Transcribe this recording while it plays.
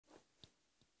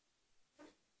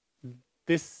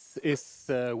This is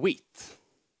wheat.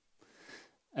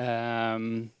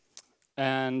 And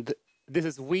this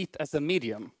is wheat as a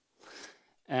medium.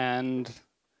 And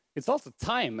it's also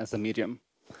time as a medium.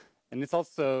 And it's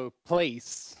also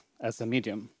place as a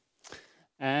medium.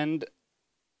 And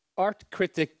art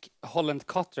critic Holland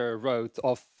Cotter wrote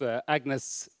of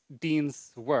Agnes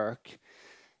Dean's work,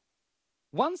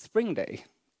 "One spring day,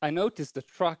 I noticed a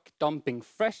truck dumping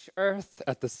fresh earth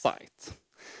at the site.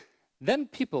 Then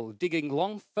people digging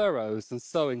long furrows and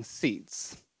sowing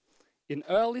seeds. In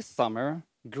early summer,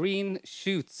 green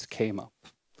shoots came up,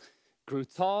 grew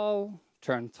tall,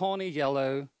 turned tawny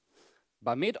yellow.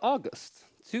 By mid-August,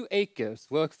 2 acres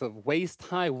worth of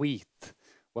waist-high wheat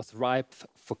was ripe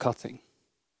for cutting."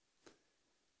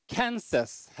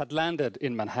 Kansas had landed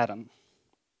in Manhattan.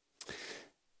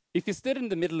 If you stood in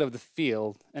the middle of the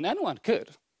field, and anyone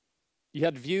could, you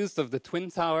had views of the Twin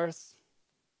Towers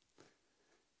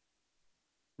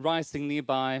rising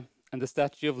nearby and the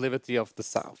Statue of Liberty of the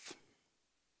South.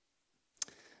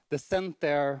 The scent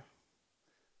there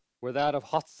were that of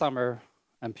hot summer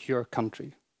and pure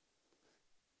country.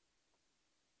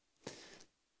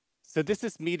 So this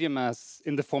is medium as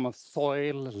in the form of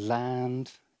soil,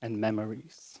 land, and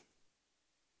memories.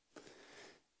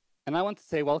 And I want to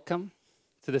say welcome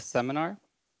to this seminar.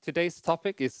 Today's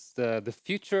topic is the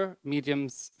future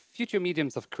mediums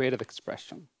of creative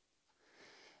expression.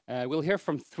 We'll hear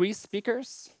from 3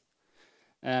 speakers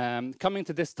coming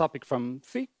to this topic from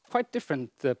 3 quite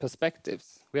different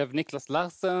perspectives. We have Niklas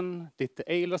Larsen, Ditte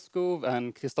Eilerskov,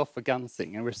 and Christopher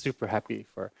Gansing, and we're super happy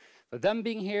for them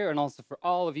being here and also for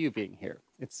all of you being here.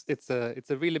 It's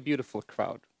a really beautiful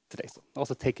crowd today. So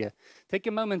also take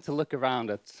a moment to look around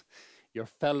at your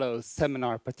fellow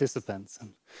seminar participants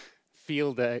and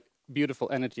feel the beautiful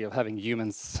energy of having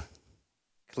humans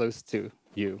close to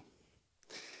you.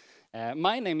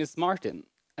 My name is Martin,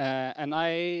 and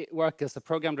I work as a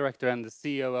program director and the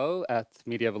COO at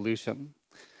Media Evolution.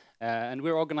 And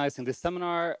we're organizing this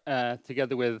seminar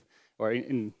together with, or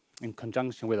in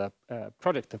conjunction with a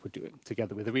project that we're doing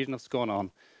together with the region of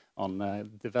Skåne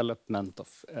on development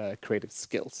of creative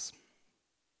skills.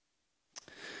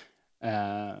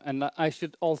 And I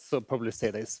should also probably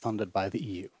say that it's funded by the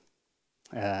EU,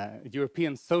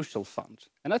 European Social Fund.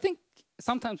 And I think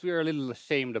sometimes we are a little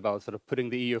ashamed about sort of putting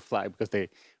the EU flag because they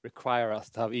require us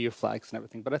to have EU flags and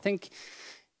everything. But I think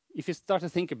if you start to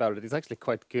think about it, it's actually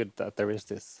quite good that there is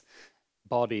this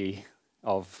body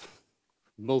of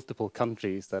multiple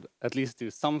countries that at least do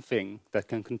something that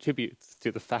can contribute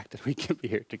to the fact that we can be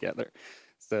here together.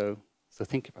 So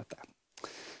think about that.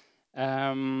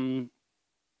 And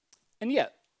yeah,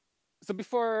 so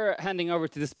before handing over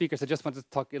to the speakers, I just wanted to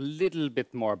talk a little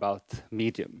bit more about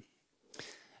medium.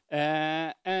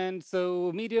 And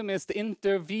so medium is the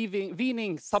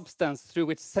intervening substance through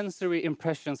which sensory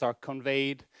impressions are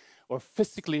conveyed or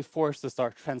physically forces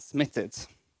are transmitted.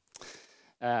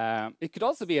 It could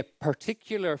also be a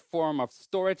particular form of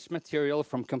storage material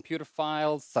from computer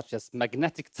files, such as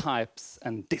magnetic types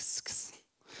and disks.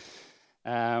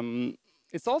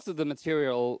 It's also the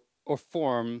material or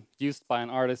form used by an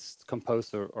artist,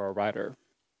 composer, or a writer.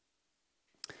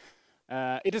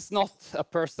 It is not a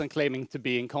person claiming to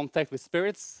be in contact with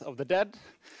spirits of the dead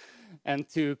and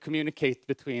to communicate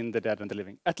between the dead and the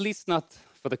living, at least not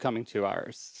for the coming 2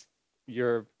 hours.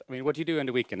 What you do in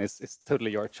the weekend is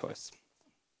totally your choice.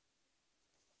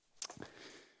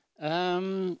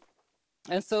 And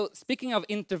so speaking of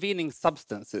intervening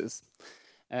substances,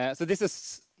 so this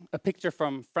is a picture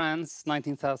from France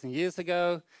 19,000 years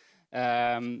ago.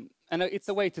 And it's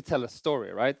a way to tell a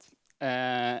story, right?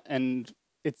 And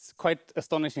it's quite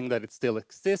astonishing that it still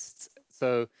exists.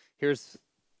 So here's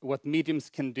what mediums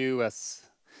can do as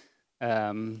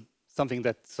something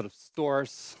that sort of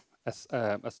stores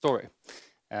a story.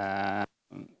 And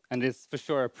it's for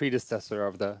sure a predecessor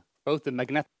of both the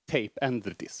magnetic tape and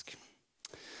the disc.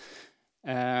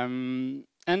 And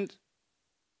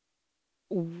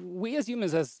we as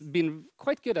humans have been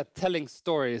quite good at telling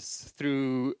stories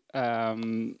through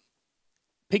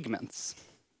pigments.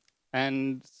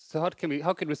 And so how can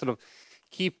we sort of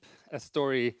keep a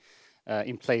story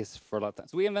in place for a lot of time?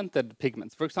 So we invented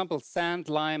pigments. For example, sand,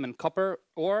 lime, and copper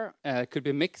ore could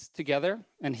be mixed together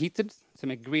and heated to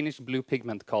make greenish blue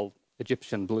pigment called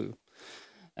Egyptian blue.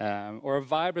 Or a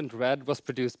vibrant red was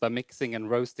produced by mixing and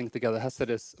roasting together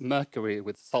hazardous mercury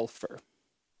with sulfur.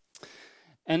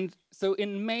 And so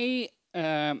in May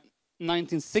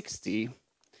 1960,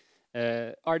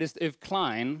 artist Yves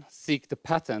Klein sought the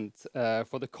patent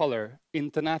for the color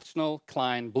International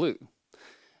Klein Blue.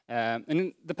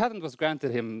 And the patent was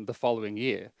granted him the following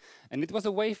year. And it was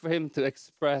a way for him to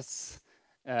express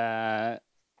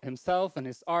himself and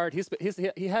his art.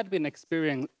 He had been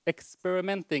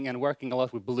experimenting and working a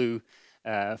lot with blue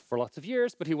for lots of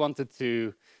years, but he wanted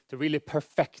to really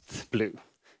perfect blue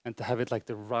and to have it like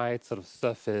the right sort of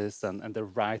surface and the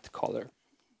right color.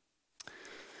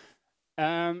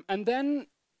 And then,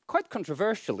 quite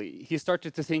controversially, he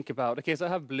started to think about, okay, so I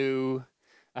have blue,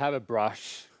 I have a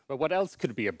brush, but what else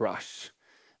could be a brush?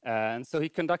 And so he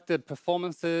conducted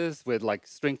performances with like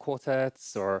string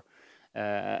quartets or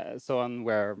so on,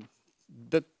 where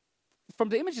from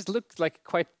the images looked like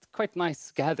quite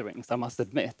nice gatherings, I must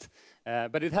admit.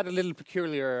 But it had a little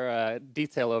peculiar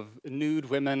detail of nude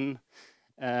women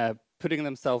putting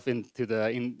themselves into the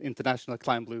international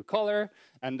climb blue color,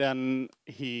 and then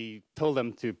he told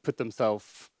them to put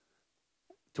themselves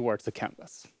towards the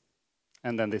canvas.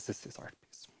 And then this is his art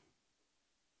piece.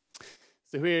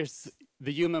 So here's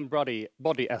the human body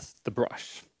as the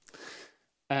brush.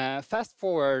 Fast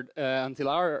forward until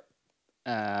our,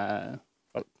 well,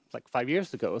 like 5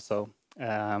 years ago or so,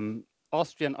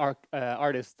 Austrian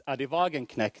artist Adi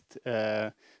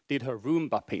Wagenknecht did her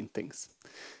Roomba paintings,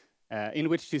 in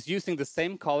which she's using the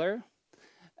same color,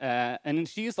 and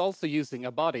she is also using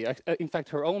a body, in fact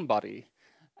her own body,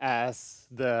 as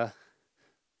the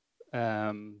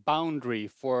boundary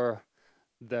for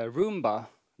the Roomba,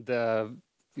 the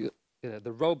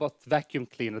robot vacuum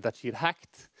cleaner that she'd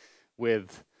hacked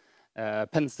with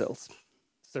pencils.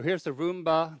 So here's a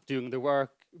Roomba doing the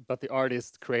work, but the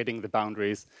artist creating the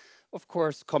boundaries, of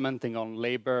course commenting on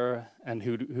labor and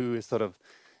who is sort of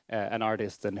an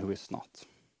artist and who is not.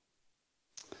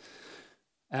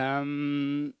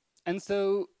 And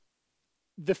so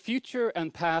the future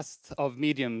and past of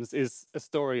mediums is a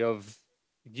story of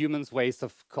humans' ways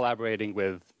of collaborating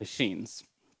with machines.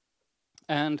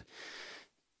 And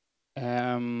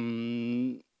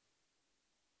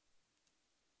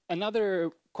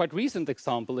another quite recent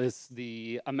example is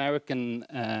the American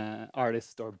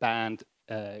artist or band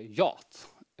Yacht,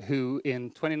 who in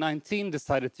 2019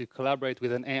 decided to collaborate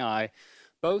with an AI,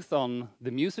 both on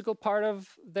the musical part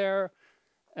of their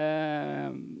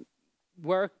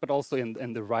work, but also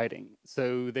in the writing.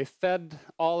 So they fed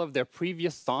all of their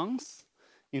previous songs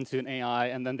into an AI,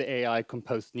 and then the AI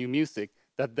composed new music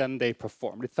that then they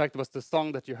performed. In fact, it was the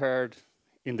song that you heard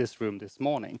in this room this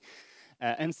morning.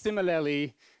 And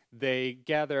similarly, they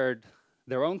gathered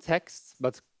their own texts,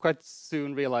 but quite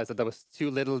soon realized that there was too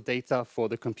little data for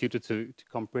the computer to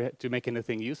make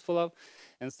anything useful of.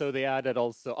 And so they added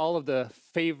also all of the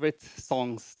favorite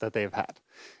songs that they've had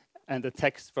and the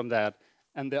text from that.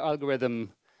 And the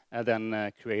algorithm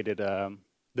then created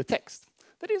the text.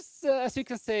 That is, as you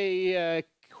can say,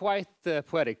 quite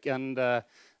poetic and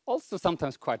also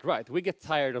sometimes quite right. We get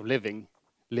tired of living.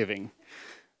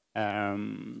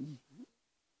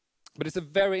 But it's a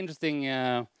very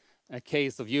interesting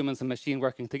case of humans and machine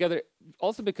working together,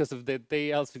 also because of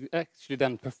they also actually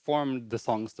then performed the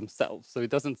songs themselves, so it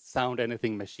doesn't sound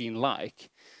anything machine-like.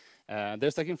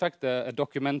 There's, like, in fact, a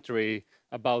documentary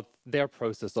about their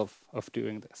process of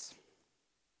doing this.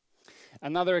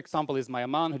 Another example is Maya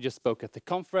Mann, who just spoke at the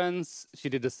conference. She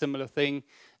did a similar thing,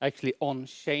 actually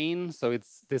on-chain. So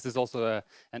this is also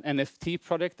an NFT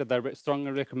project that I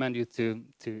strongly recommend you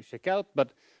to check out.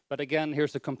 But again,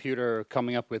 here's a computer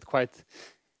coming up with quite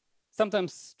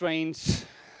sometimes strange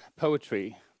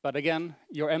poetry. But again,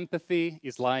 your empathy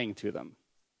is lying to them.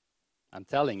 I'm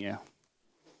telling you.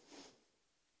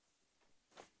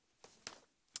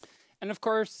 And of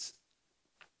course,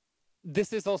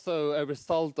 this is also a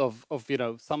result of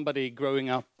somebody growing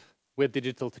up with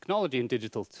digital technology and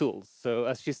digital tools. So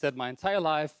as she said, my entire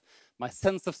life, my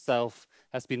sense of self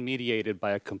has been mediated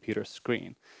by a computer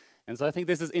screen. And so I think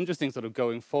this is interesting sort of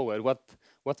going forward. What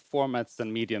formats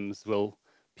and mediums will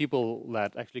people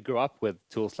that actually grow up with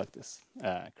tools like this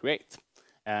create?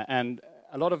 And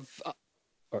a lot of,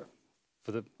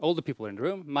 for the older people in the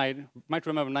room, might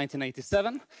remember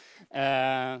 1987.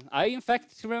 I, in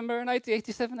fact, remember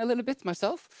 1987 a little bit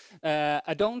myself.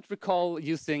 I don't recall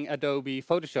using Adobe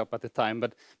Photoshop at the time,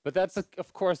 but that's,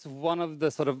 of course, one of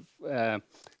the sort of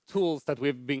tools that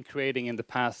we've been creating in the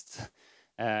past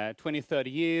 20, 30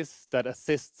 years that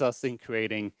assists us in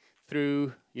creating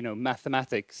through,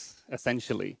 mathematics,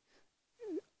 essentially,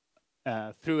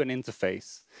 through an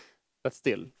interface, but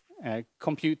still,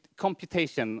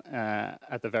 computation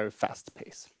at a very fast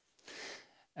pace.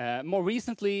 More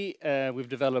recently, we've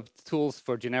developed tools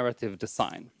for generative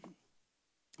design.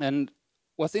 And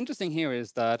what's interesting here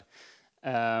is that,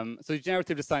 so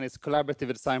generative design is a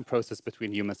collaborative design process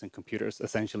between humans and computers,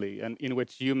 essentially, and in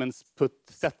which humans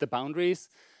set the boundaries,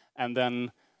 and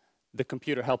then the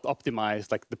computer helped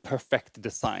optimize like the perfect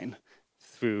design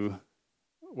through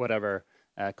whatever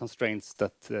constraints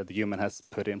that the human has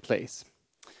put in place.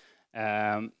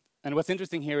 And what's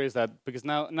interesting here is that because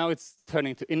now it's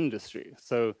turning to industry,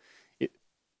 so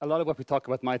a lot of what we talk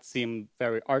about might seem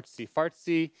very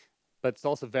artsy-fartsy, but it's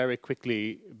also very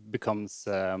quickly becomes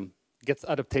gets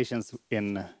adaptations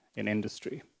in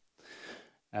industry.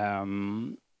 A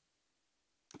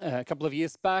couple of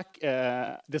years back,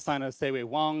 designer Seiwei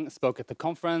Wang spoke at the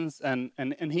conference, and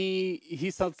he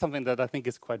said something that I think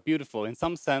is quite beautiful. In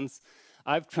some sense,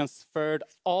 I've transferred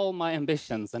all my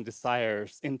ambitions and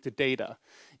desires into data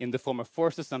in the form of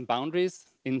forces and boundaries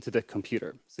into the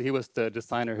computer. So he was the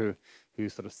designer who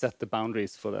sort of set the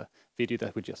boundaries for the video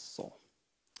that we just saw.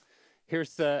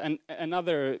 Here's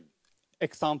another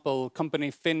example,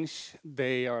 company Finch.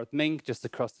 They are at Mink, just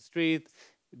across the street.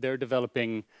 They're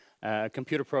developing a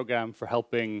computer program for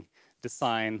helping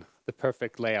design the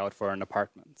perfect layout for an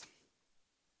apartment.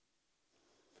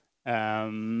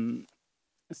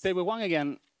 Seiwei Wang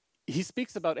again, he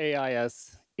speaks about AI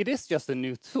as it is just a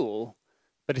new tool,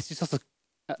 but it's just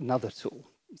another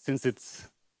tool. Since it's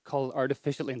called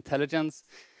artificial intelligence,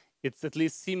 it's at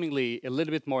least seemingly a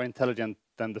little bit more intelligent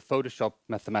than the Photoshop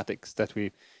mathematics that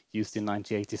we used in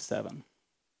 1987.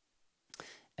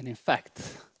 And in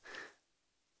fact,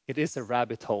 it is a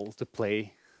rabbit hole to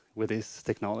play with these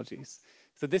technologies.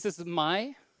 So this is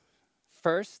my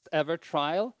first ever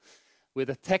trial with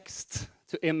a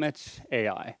text-to-image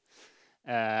AI.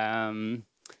 And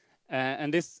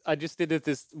this, I just did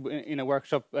this in a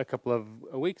workshop a couple of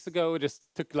weeks ago.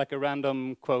 Just took like a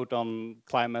random quote on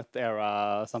climate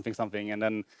era, something, and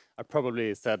then I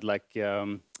probably said like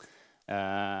in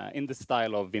the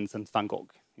style of Vincent van Gogh.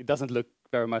 It doesn't look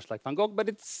very much like Van Gogh, but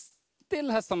it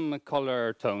still has some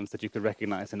color tones that you could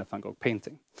recognize in a Van Gogh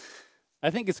painting. I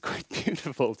think it's quite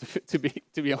beautiful, to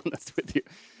be honest with you,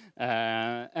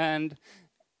 and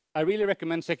I really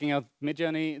recommend checking out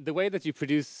Midjourney. The way that you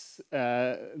produce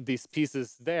these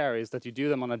pieces there is that you do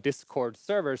them on a Discord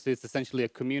server, so it's essentially a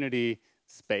community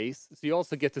space. So you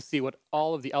also get to see what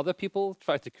all of the other people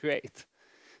try to create.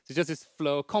 So just this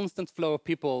flow, constant flow of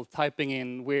people typing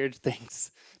in weird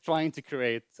things, trying to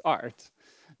create art.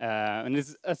 And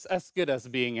it's as good as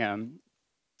being a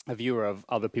viewer of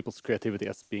other people's creativity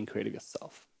as being creative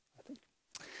yourself, I think.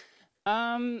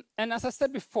 And as I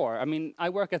said before, I mean, I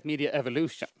work at Media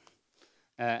Evolution.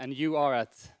 And you are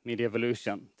at Media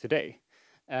Evolution today.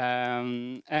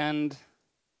 And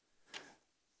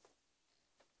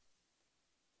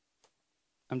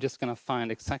I'm just going to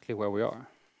find exactly where we are.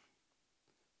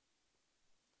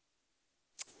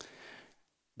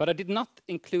 But I did not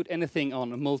include anything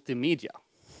on multimedia.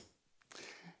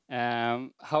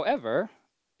 However,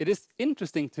 it is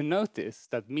interesting to notice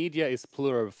that media is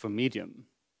plural for medium.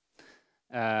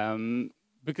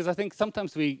 Because I think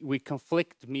sometimes we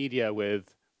conflict media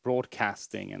with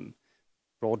broadcasting and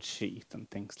broadsheet and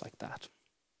things like that.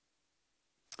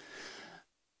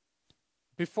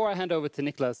 Before I hand over to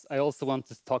Niklas, I also want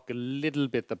to talk a little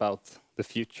bit about the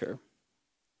future.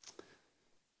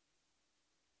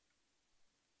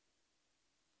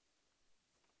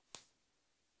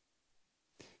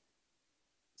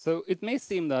 So it may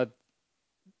seem that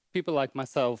people like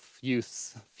myself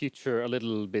use future a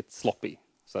little bit sloppy.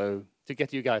 So to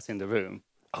get you guys in the room,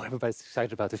 oh, everybody's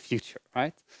excited about the future,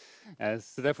 right?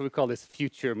 So therefore we call this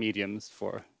future mediums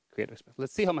for creators.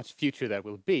 Let's see how much future there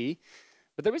will be.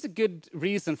 But there is a good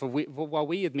reason for why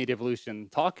we at Media Evolution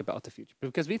talk about the future,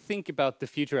 because we think about the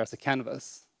future as a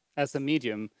canvas, as a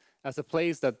medium, as a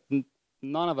place that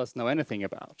none of us know anything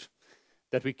about,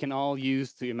 that we can all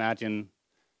use to imagine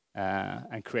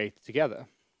and create together.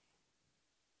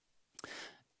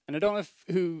 And I don't know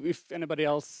if anybody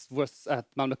else was at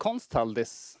Malmö Konsthall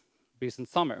this recent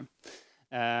summer.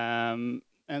 And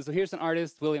so here's an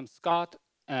artist, William Scott,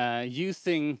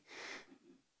 using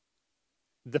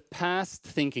the past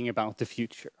thinking about the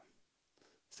future.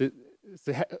 So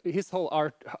his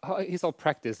whole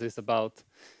practice is about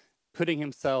putting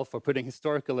himself or putting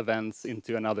historical events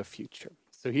into another future.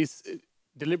 So he's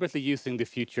deliberately using the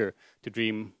future to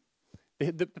dream,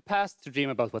 the past to dream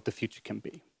about what the future can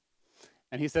be.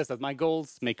 And he says that my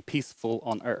goals make peaceful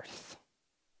on earth.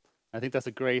 I think that's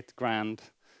a great, grand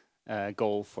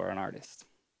goal for an artist.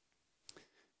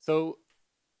 So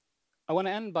I want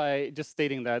to end by just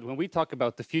stating that when we talk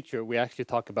about the future, we actually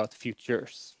talk about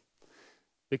futures.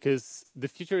 Because the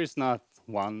future is not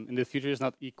one, and the future is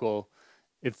not equal.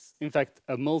 It's, in fact,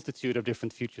 a multitude of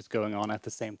different futures going on at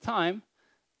the same time.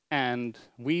 And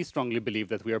we strongly believe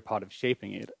that we are part of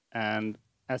shaping it. And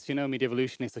as you know, Media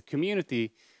Evolution is a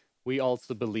community. We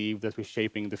also believe that we're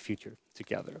shaping the future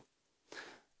together.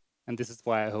 And this is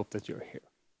why I hope that you're here.